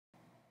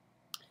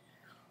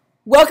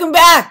Welcome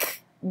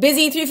back,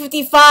 Busy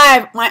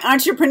 355, my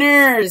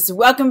entrepreneurs.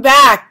 Welcome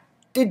back.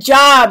 Good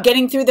job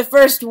getting through the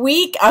first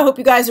week. I hope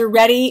you guys are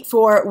ready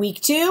for week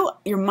 2.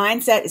 Your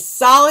mindset is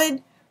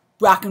solid.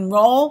 Rock and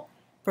roll.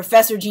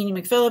 Professor Jeannie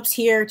McPhillips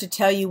here to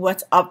tell you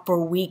what's up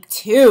for week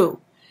 2.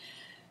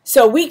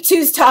 So week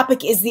 2's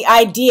topic is the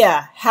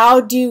idea.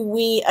 How do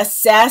we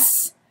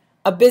assess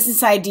a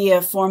business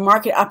idea for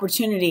market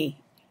opportunity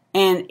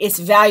and its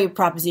value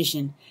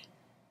proposition?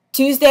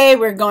 Tuesday,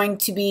 we're going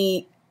to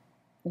be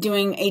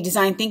doing a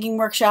design thinking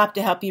workshop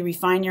to help you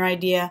refine your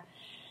idea.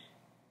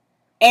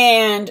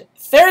 And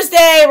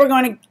Thursday, we're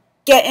going to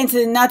get into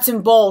the nuts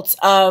and bolts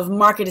of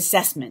market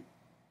assessment.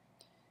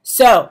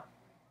 So,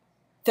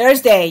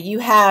 Thursday, you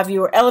have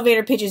your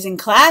elevator pitches in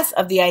class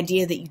of the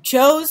idea that you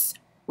chose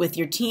with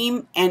your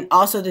team, and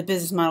also the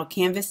business model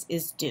canvas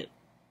is due.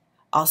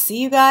 I'll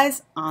see you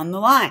guys on the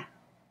line.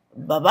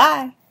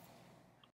 Bye-bye.